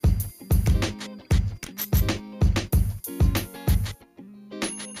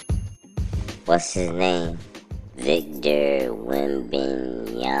what's his name? Victor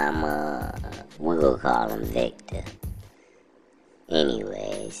Wembanyama. We're gonna call him Victor.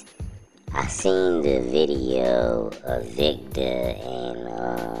 Anyways, I seen the video of Victor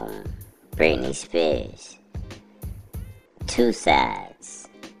and Britney Spears. Two sides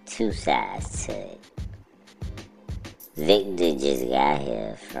to it. Victor just got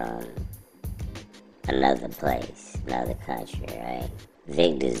here from another place, another country, right?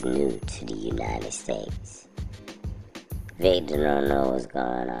 Victor's new to the United States. Victor don't know what's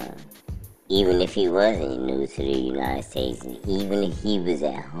going on. Even if he wasn't new to the United States, even if he was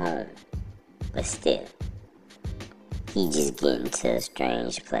at home, but still, he just getting to a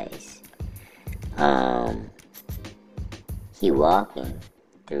strange place. He walking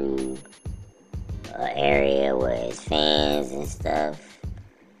through an area where his fans and stuff,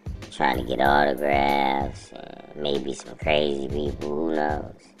 trying to get autographs, and maybe some crazy people, who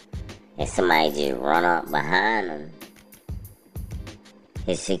knows. And somebody just run up behind him.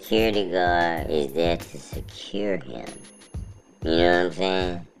 His security guard is there to secure him. You know what I'm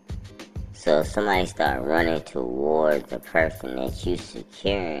saying? So if somebody start running towards the person that you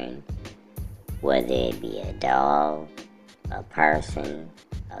securing, whether it be a dog, a person,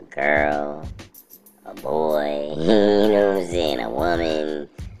 a girl, a boy, you know what I'm saying, a woman,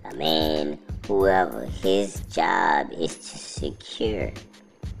 a man, whoever, his job is to secure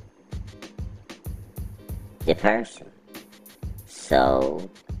the person. So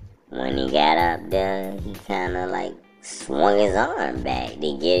when he got up there, he kind of like swung his arm back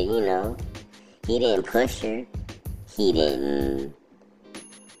to get, he didn't push her, he didn't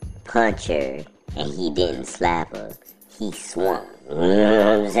punch her, and he didn't slap her. He swung. You know what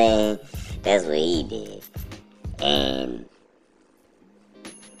I'm saying? That's what he did. And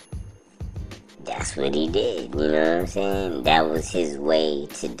that's what he did. You know what I'm saying? That was his way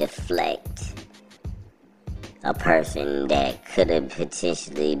to deflect a person that could have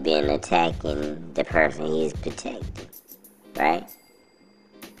potentially been attacking the person he's protecting. Right?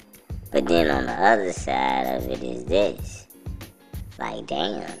 But then on the other side of it is this. Like,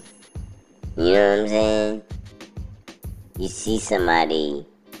 damn. You know what I'm saying? You see somebody,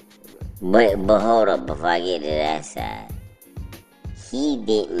 but hold up, before I get to that side, he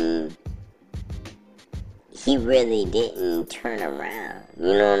really didn't turn around,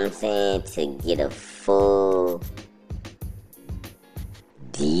 you know what I'm saying, to get a full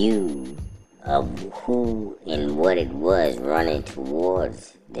view of who and what it was running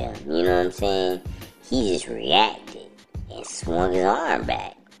towards them, you know what I'm saying. He just reacted and swung his arm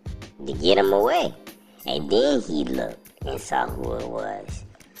back to get him away, and then he looked and saw who it was.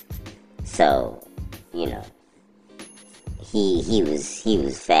 So, he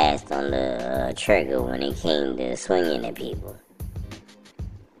was fast on the trigger when it came to swinging at people.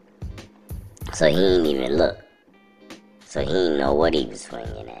 So he didn't even look. So he didn't know what he was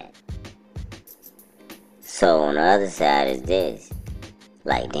swinging at. So on the other side is this.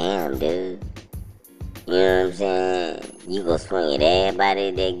 Like, damn, dude. You know what I'm saying? You go swing at everybody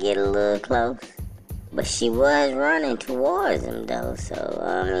that get a little close. But she was running towards him, though.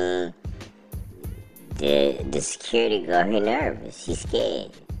 So, the security guard, he nervous. He's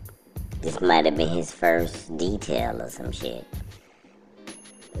scared. This might have been his first detail or some shit.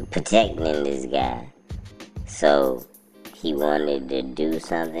 Protecting this guy. So, he wanted to do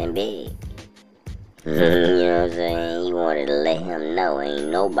something big. You know what I'm saying? He wanted to let him know ain't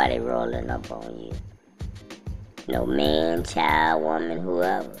nobody rolling up on you. No man, child, woman,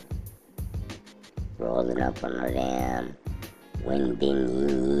 whoever. Rolling up on no damn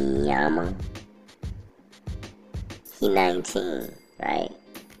Wembanyama. He 19, right?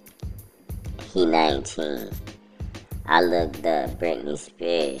 He 19. I looked up Britney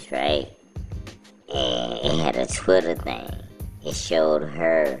Spears, right? And it had a Twitter thing. It showed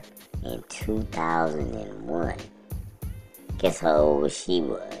her in 2001. Guess how old she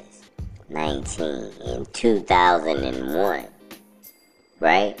was? 19 in 2001.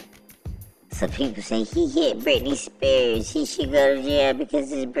 Right? So people say he hit Britney Spears. He should go to jail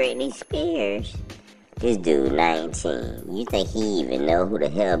because it's Britney Spears. This dude 19. You think he even know who the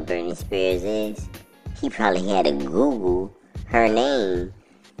hell Britney Spears is? He probably had to Google her name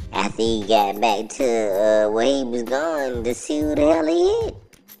after he got back to where he was going to see who the hell he hit.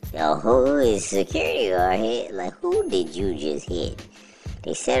 Yo, who his security guard hit? Like, who did you just hit?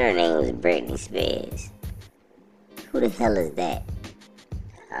 They said her name was Britney Spears. Who the hell is that?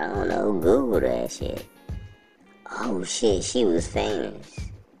 I don't know. Google that shit. Oh shit, she was famous.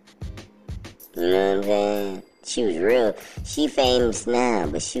 You know what I'm saying? She famous now,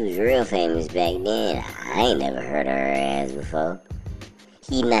 but she was real famous back then. I ain't never heard of her ass before.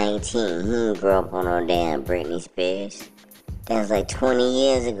 He 19. He didn't grow up on no damn Britney Spears. That was like 20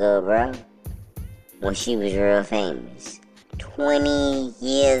 years ago, bro. When she was real famous. 20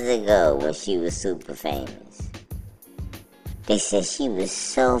 years ago when she was super famous. They said she was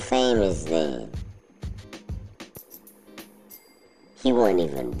so famous then. He wasn't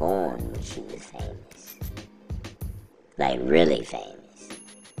even born when she was famous. Like, really famous.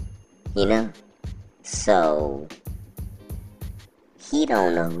 You know? So, he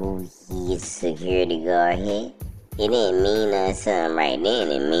don't know who his security guard hit. It didn't mean nothing to him right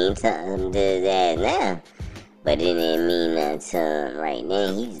then. It mean something to his ass now. But it didn't mean nothing to him right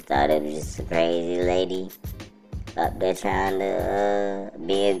then. He just thought it was just a crazy lady up there trying to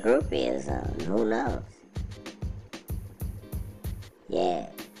be a groupie or something. Who knows? Yeah.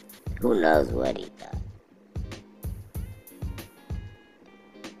 Who knows what he thought?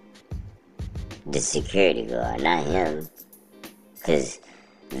 The security guard, not him. Cause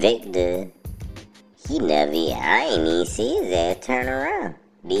Victor, I ain't even see his ass turn around.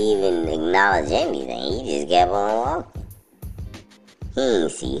 Didn't even acknowledge anything. He just kept on walking. He didn't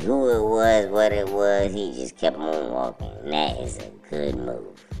see who it was, what it was. He just kept on walking. And that is a good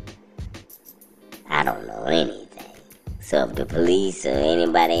move. I don't know anything. So if the police or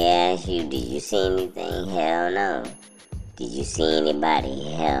anybody asks you, did you see anything? Hell no. Did you see anybody?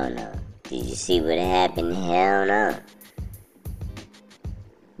 Hell no. Did you see what happened? Hell no.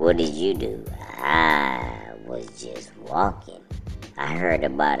 What did you do? I was just walking. I heard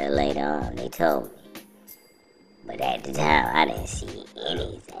about it later on. They told me. But at the time, I didn't see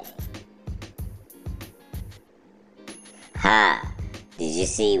anything. Ha! Did you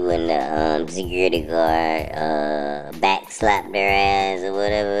see when the security guard back slapped her ass or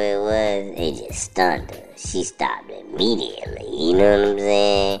whatever it was? It just stunned her. She stopped immediately. You know what I'm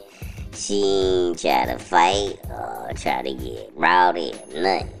saying? She ain't try to fight or try to get rowdy or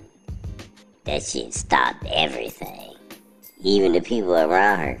nothing. That shit stopped everything. Even the people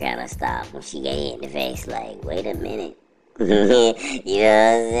around her kind of stopped when she got hit in the face. Like, wait a minute. You know what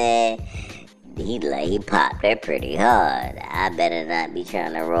I'm saying? He popped her pretty hard. I better not be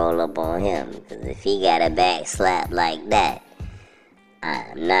trying to roll up on him. Because if he got a back slap like that,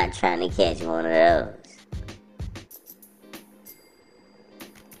 I'm not trying to catch one of those.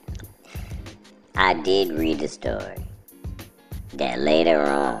 I did read a story that later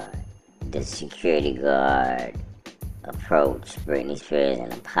on, the security guard approached Britney Spears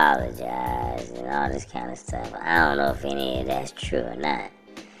and apologized and all this kind of stuff. I don't know if any of that's true or not.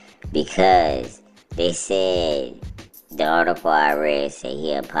 Because they said, the article I read said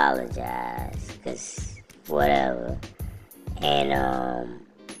he apologized, because whatever. And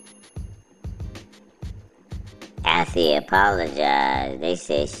after he apologized, they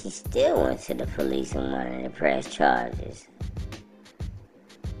said she still went to the police and wanted to press charges.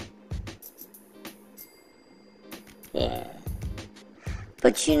 Yeah.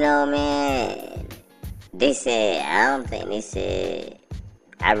 But you know, man, they said,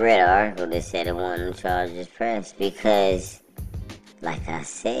 I read an article that said it wasn't charges pressed because, like I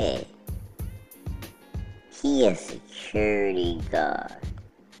said, he a security guard.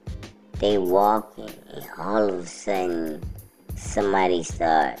 They walking and all of a sudden somebody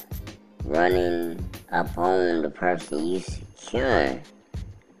start running up on the person you securing.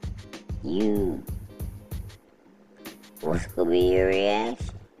 What's gonna be your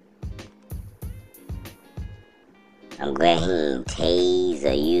reaction? I'm glad he didn't tase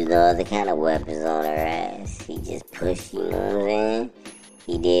or use no other kind of weapons on her ass. He just pushed, you know what I'm saying?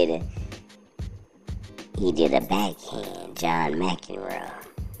 He did a backhand, John McEnroe.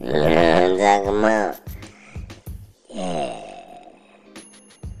 You know what I'm talking about? Yeah.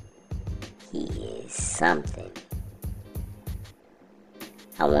 He is something.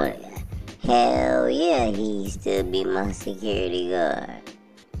 Hell yeah, he still be my security guard.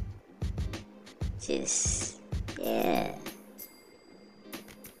 Yeah.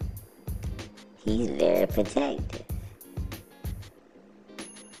 He's very protective.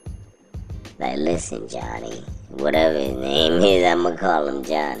 Like, listen, Johnny. Whatever his name is, I'ma call him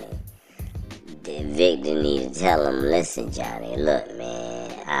Johnny. The Victor need to tell him, listen, Johnny, look,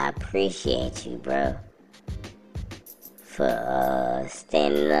 man, I appreciate you, bro, for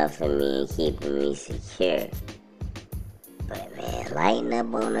standing up for me and keeping me secure. But, man, lighten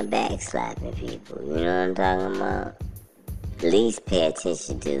up on the back slapping people. You know what I'm talking about? At least pay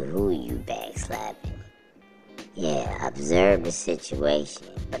attention to who you back slapping. Yeah, observe the situation.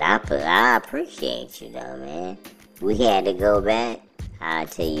 But I appreciate you, though, man. If we had to go back,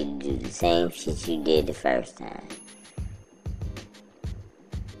 I'd tell you to do the same shit you did the first time.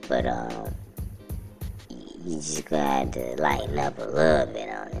 But, you just gonna have to lighten up a little bit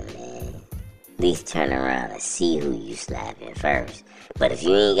on it, man. At least turn around and see who you slapping first. But if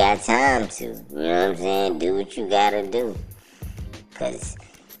you ain't got time to, you know what I'm saying, do what you gotta do. Cause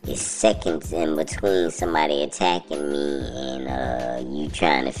it's seconds in between somebody attacking me and you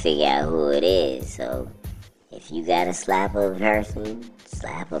trying to figure out who it is. So if you gotta slap a person,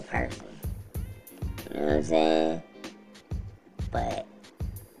 slap a person. You know what I'm saying? But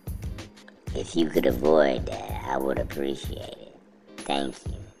if you could avoid that, I would appreciate it. Thank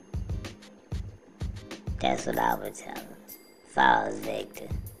you. That's what I would tell him if I was Victor.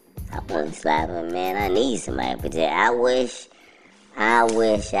 I wouldn't slap him, man. I need somebody to protect. I wish I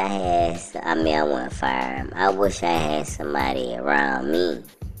wouldn't fire him. I wish I had somebody around me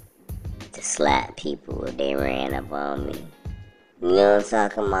to slap people if they ran up on me. You know what I'm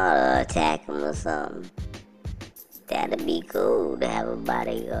talking about? Or attack them or something. That'd be cool to have a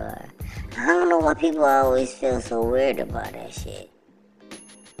bodyguard. I don't know why people always feel so weird about that shit.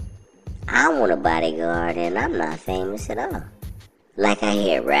 I want a bodyguard and I'm not famous at all. Like I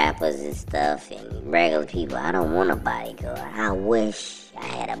hear rappers and stuff and regular people, I don't want a bodyguard. I wish I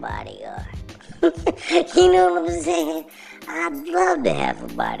had a bodyguard. You know what I'm saying? I'd love to have a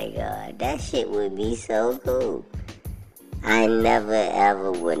bodyguard. That shit would be so cool. I never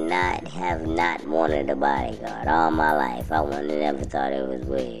ever would not have not wanted a bodyguard all my life. I wouldn't have never thought it was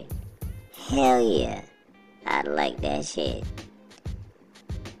weird. Hell yeah. I'd like that shit.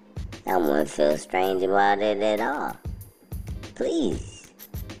 I wouldn't feel strange about it at all. Please,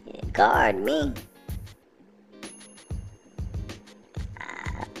 guard me.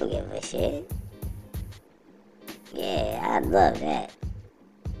 I don't give a shit. Yeah, I'd love that.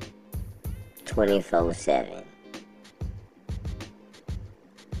 24/7.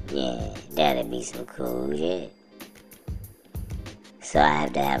 Yeah, that'd be some cool shit. So I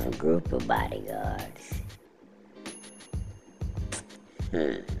have to have a group of bodyguards.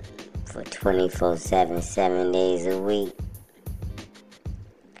 For 24/7, 7 days a week.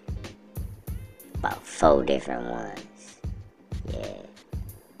 About 4 different ones. Yeah.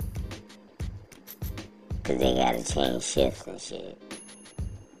 Cause they gotta change shifts and shit.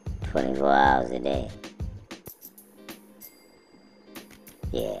 24 hours a day.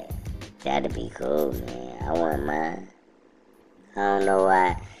 Yeah, that'd be cool, man. I wouldn't mind. I don't know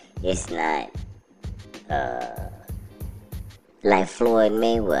why it's not like Floyd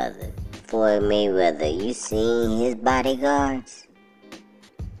Mayweather. Floyd Mayweather, you seen his bodyguards?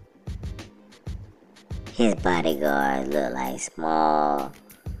 His bodyguards look like small,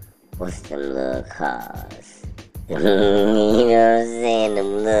 what's them little cars? You know what I'm saying?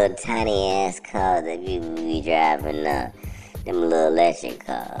 Them little tiny ass cars that people be driving up. Them little electric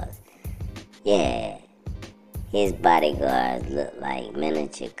cars. Yeah. His bodyguards look like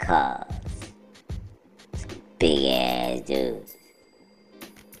miniature cars. Some big ass dudes.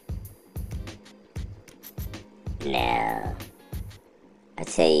 Now, I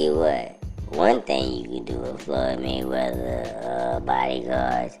tell you what. One thing you could do with Floyd Mayweather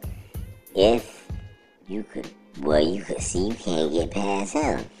bodyguards, if you could, you could see you can't get past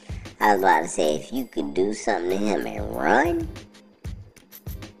him. I was about to say, if you could do something to him and run,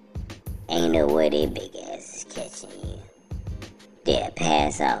 ain't no way their big ass is catching you. They'll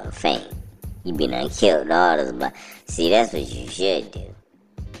pass out and faint. You been unkilled all this, but see, that's what you should do.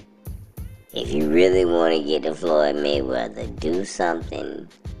 If you really want to get to Floyd Mayweather, do something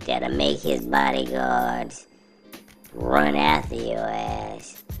that'll make his bodyguards run after your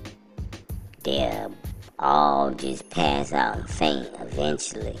ass. They'll all just pass out and faint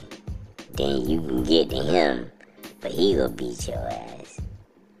eventually. Then you can get to him, but he gonna beat your ass.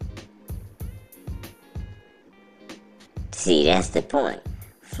 See, that's the point.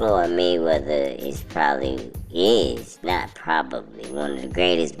 Floyd Mayweather is not probably one of the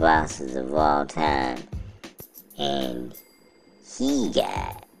greatest boxers of all time. And he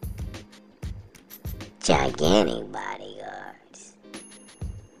got gigantic bodyguards.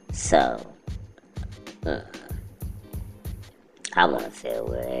 So, I wouldn't feel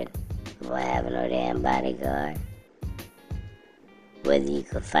weird about having no damn bodyguard. Whether you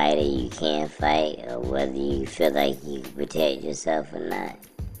can fight or you can't fight, or whether you feel like you can protect yourself or not.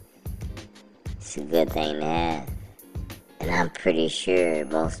 It's a good thing to have. And I'm pretty sure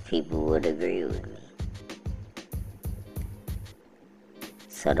most people would agree with me.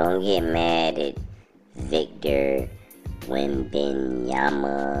 So don't get mad at Victor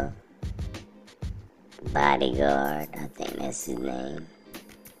Wembanyama bodyguard. I think that's his name.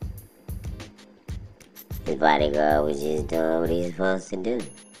 His bodyguard was just doing what he was supposed to do.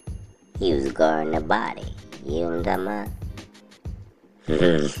 He was guarding the body. You know what I'm talking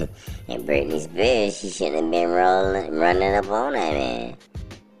And Britney Spears, she shouldn't have been running up on that man.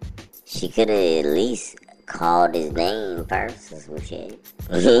 She could have at least called his name first or some shit.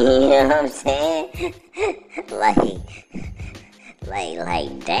 You know what I'm saying? like,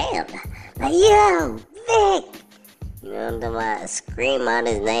 damn. Like, yo, Vic. You know what I'm talking about? Scream out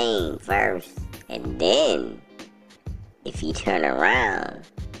his name first. And then, if he turn around,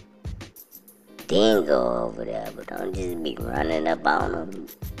 then go over there. But don't just be running up on him.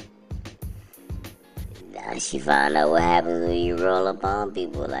 Now she found out what happens when you roll up on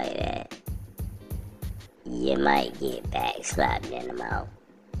people like that. You might get back slapped in the mouth.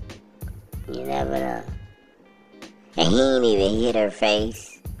 You never know. And he ain't even hit her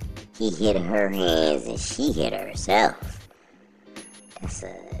face. He hit her hands and she hit herself. That's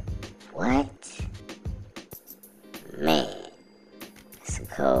a... what? Man. That's a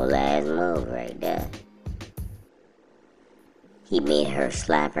cold ass move right there. He made her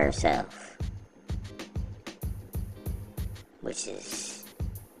slap herself. Which is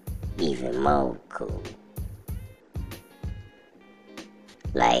even more cool.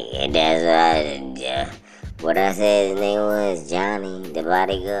 Like, that's what I said his name was, Johnny, the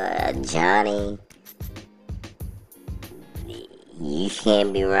bodyguard. Johnny, you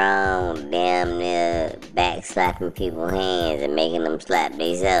can't be wrong damn near back slapping people's hands and making them slap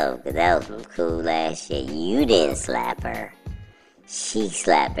themselves, because that was some cool ass shit. You didn't slap her. She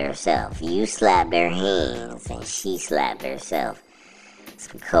slapped herself. You slapped her hands and she slapped herself.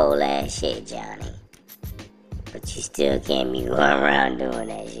 Some cold ass shit, Johnny. But you still can't be going around doing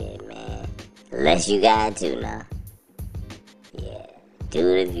that shit, man. Unless you got to, now. Yeah,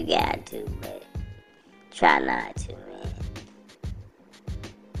 do it if you got to, but try not to, man.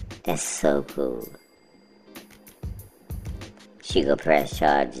 That's so cool. She could press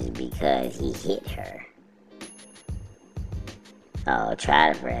charges because he hit her. Oh,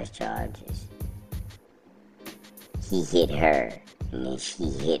 try to press charges. He hit her, and then she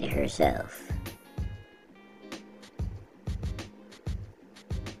hit herself.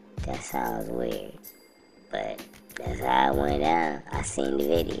 That sounds weird, but that's how it went down. I seen the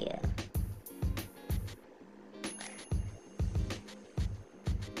video.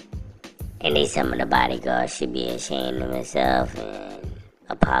 And they some of the bodyguards should be ashamed of himself and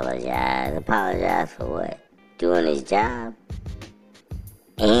apologize. Apologize for what? Doing his job.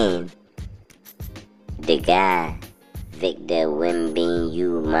 And the guy, Victor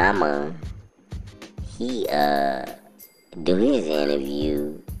Wembanyama, he do his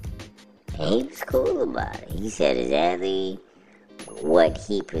interview. And he was cool about it. He said exactly what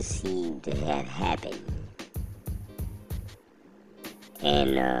he perceived to have happened.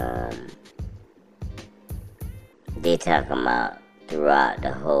 And they talking about throughout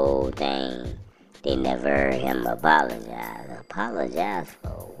the whole thing, they never heard him apologize. Apologize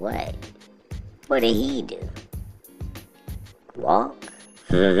for what? What did he do? Walk?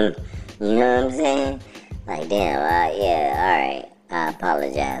 You know what I'm saying? Like, damn, yeah, alright. I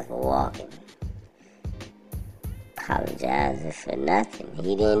apologize for walking. Apologizing for nothing.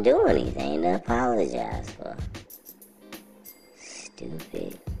 He didn't do anything to apologize for.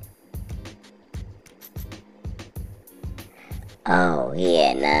 Stupid. Oh, he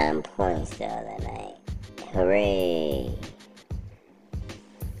had 9 points the other night. Hooray.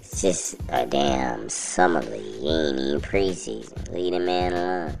 It's just a damn summer league. He ain't even preseason. Leave the man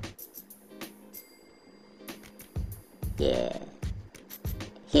alone. Yeah.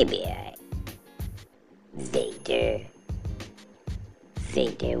 He'll be alright.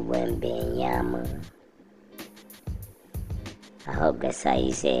 Victor Wembanyama. I hope that's how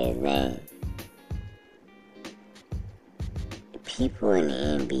you say his name. People in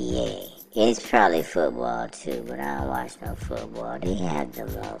the NBA, it's probably football too, but I don't watch no football. They have the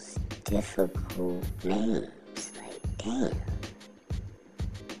most difficult names. Like, damn.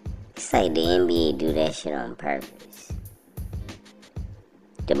 It's like the NBA do that shit on purpose.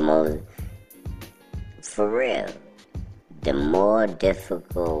 For real, the more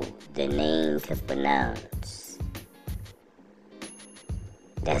difficult the name to pronounce,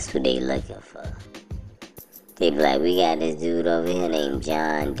 that's what they looking for. They be like, we got this dude over here named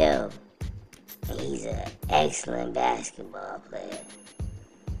John Doe, and he's an excellent basketball player.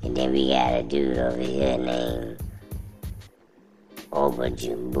 And then we got a dude over here named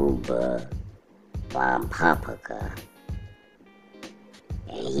Wembanyama Wembanyama,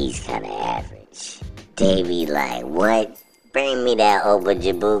 and he's kind of average. They be like, what? Bring me that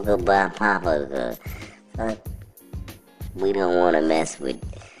Wembanyama Wembanyama. Fuck. We don't want to mess with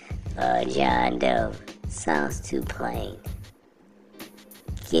John Doe. Sounds too plain.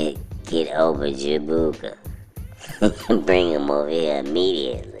 Get Wembanyama. Bring him over here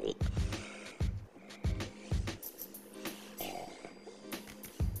immediately.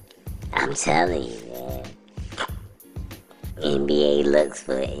 I'm telling you, man. NBA looks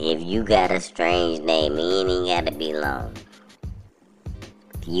for it. If you got a strange name, it ain't gotta be long.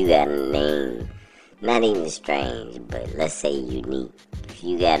 If you got a name, not even strange, but let's say unique. If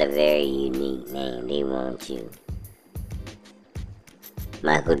you got a very unique name, they want you.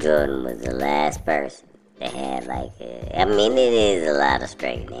 Michael Jordan was the last person that had like I mean, it is a lot of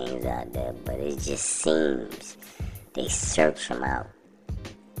straight names out there, but it just seems they search them out.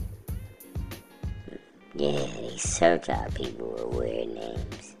 Yeah, they search out people with weird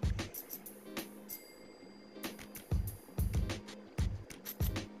names.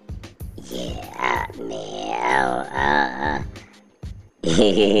 Yeah, I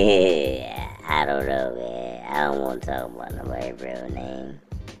don't know, man. I don't want to talk about nobody's real name.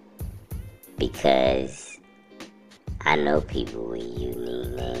 Because I know people with unique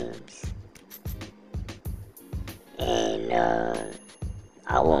names. And,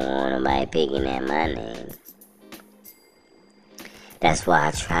 I won't want nobody picking at my name. That's why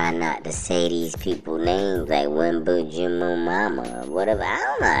I try not to say these people's names like Wembanyama or whatever. I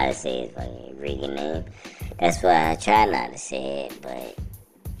don't know how to say his fucking freaking name. That's why I try not to say it, but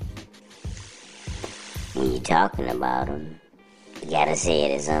when you're talking about him, you gotta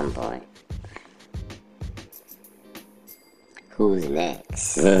say it at some point. Who's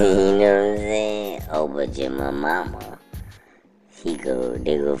next? You know what I'm saying? Oh, but your mama. They go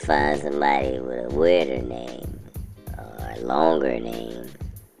find somebody with a weirder name or a longer name.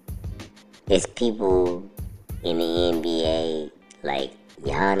 It's people in the NBA like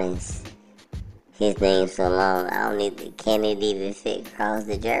Giannis. His name's so long, can it even fit across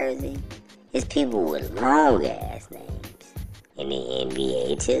the jersey? It's people with long ass names in the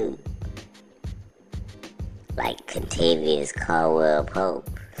NBA too. Like Contavious Caldwell Pope.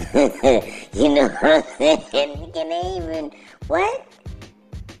 You know what I'm saying? Can they even, what?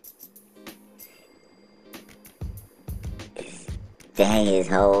 Is that his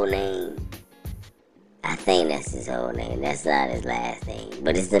whole name? I think that's his whole name. That's not his last name.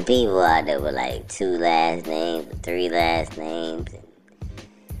 But it's the people out there with like 2 last names, 3 last names.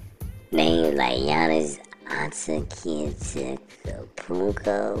 Names like Giannis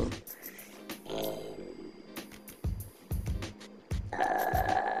Antetokounmpo. And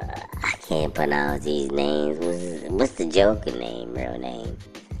I can't pronounce these names. What's the Joker name, real name?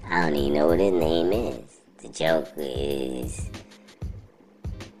 I don't even know what his name is. The Joker is...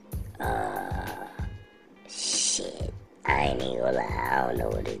 shit. I ain't even gonna lie. I don't know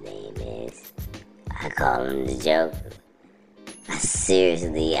what his name is. I call him the Joker. I'm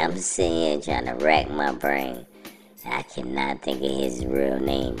sitting here trying to rack my brain. I cannot think of his real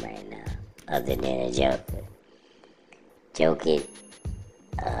name right now, other than a Joker. Joker.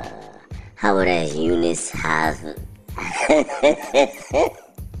 How about that Eunice House? I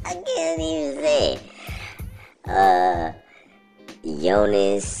can't even say it.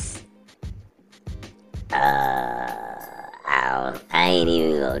 Jonas. I ain't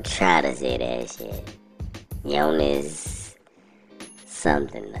even gonna try to say that shit. Jonas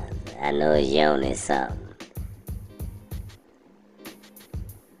something. I know it's Jonas something.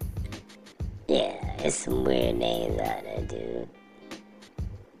 Yeah, it's some weird names out there, dude.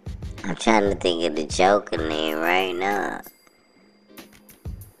 I'm trying to think of the Joker name right now.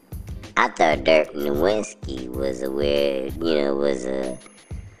 I thought Dirk Nowitzki was a weird, was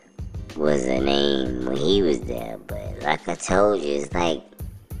a name when he was there, but like I told you, it's like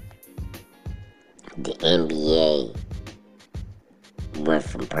the NBA went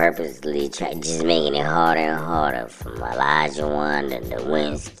from purposely just making it harder and harder, from Elijah Wan to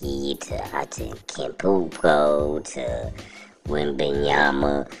Nowinski to Antetokounmpo to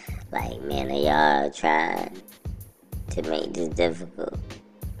Wembanyama. Like, man, are y'all trying to make this difficult?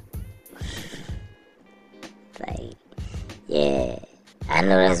 Like, yeah. I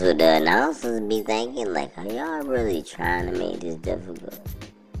know that's what the announcers be thinking. Like, are y'all really trying to make this difficult?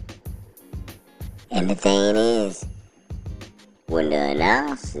 And the thing is, when the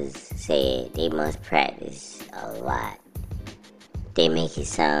announcers said they must practice a lot, they make it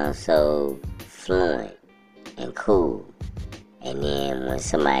sound so fluent and cool. And then when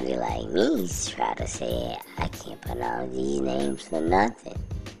somebody like me try to say it, I can't pronounce these names for nothing.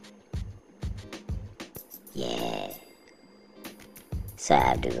 Yeah. So I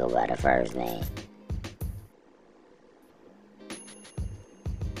have to go by the first name.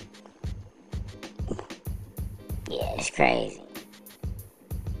 Yeah, it's crazy.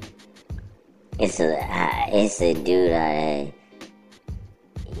 It's a dude out there.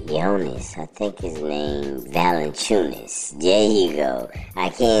 Jonas, I think his name Valanciunas. There you go. I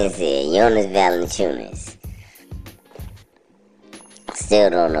can't say it. Jonas Valanciunas. Still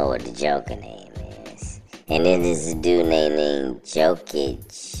don't know what the Joker name is. And then there's a dude named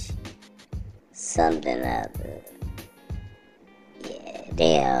Jokic something other. Yeah,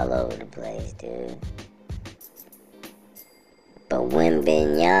 they all over the place, dude. But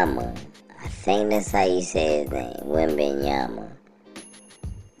Wembanyama, I think that's how you say his name. Wembanyama.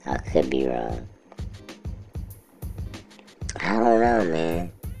 I could be wrong. I don't know,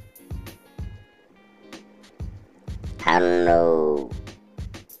 man. I don't know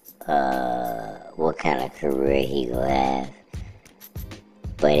what kind of career he gonna have.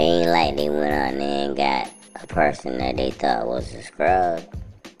 But it ain't like they went on there and got a person that they thought was a scrub.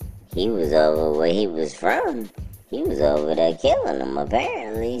 He was over where he was from. He was over there killing them,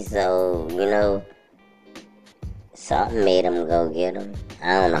 apparently. So, something made him go get him.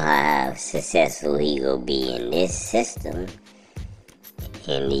 I don't know how successful he gonna be in this system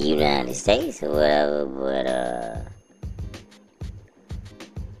in the United States or whatever, but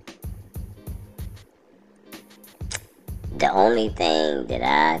the only thing that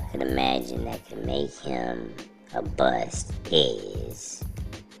I could imagine that could make him a bust is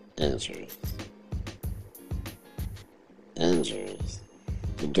injuries.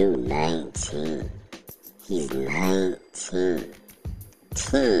 The dude 19. He's 19.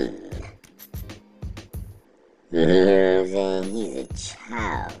 Teen. You know what I'm saying? He's a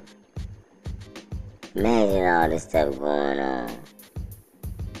child. Imagine all this stuff going on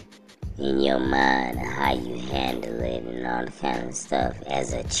in your mind and how you handle it and all the kind of stuff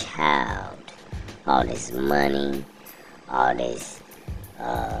as a child. All this money, all this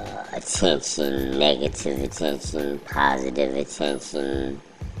attention, negative attention, positive attention,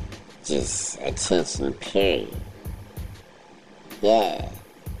 just attention, period. Yeah.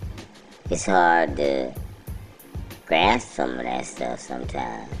 It's hard to grasp some of that stuff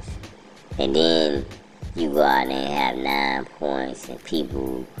sometimes. And then you go out there and have 9 points and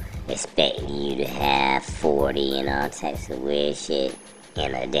people expecting you to have 40 and all types of weird shit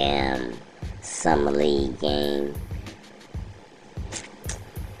in a damn summer league game.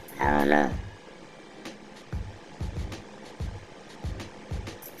 I don't know.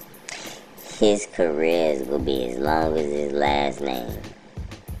 His career is gonna be as long as his last name.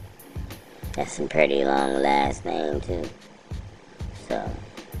 That's a pretty long last name too. So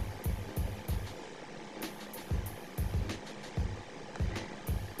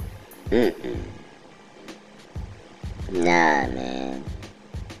nah, man.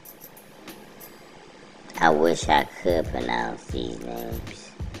 I wish I could pronounce these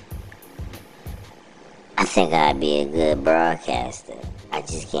names. I think I'd be a good broadcaster. I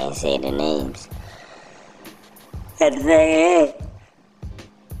just can't say the names. At the thing is,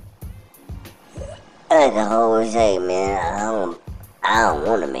 like I always say, man, I don't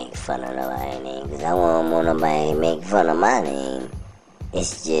want to make fun of nobody's name because I don't want nobody to make fun of my name.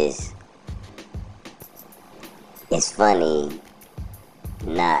 It's just, it's funny.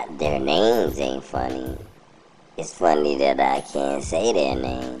 Not their names ain't funny. It's funny that I can't say their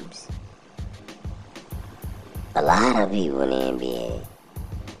names. A lot of people in the NBA.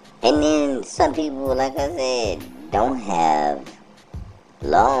 And then some people, like I said, don't have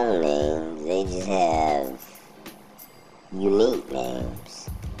long names. They just have unique names.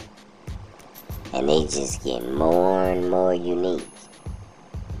 And they just get more and more unique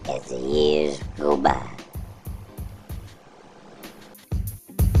as the years go by.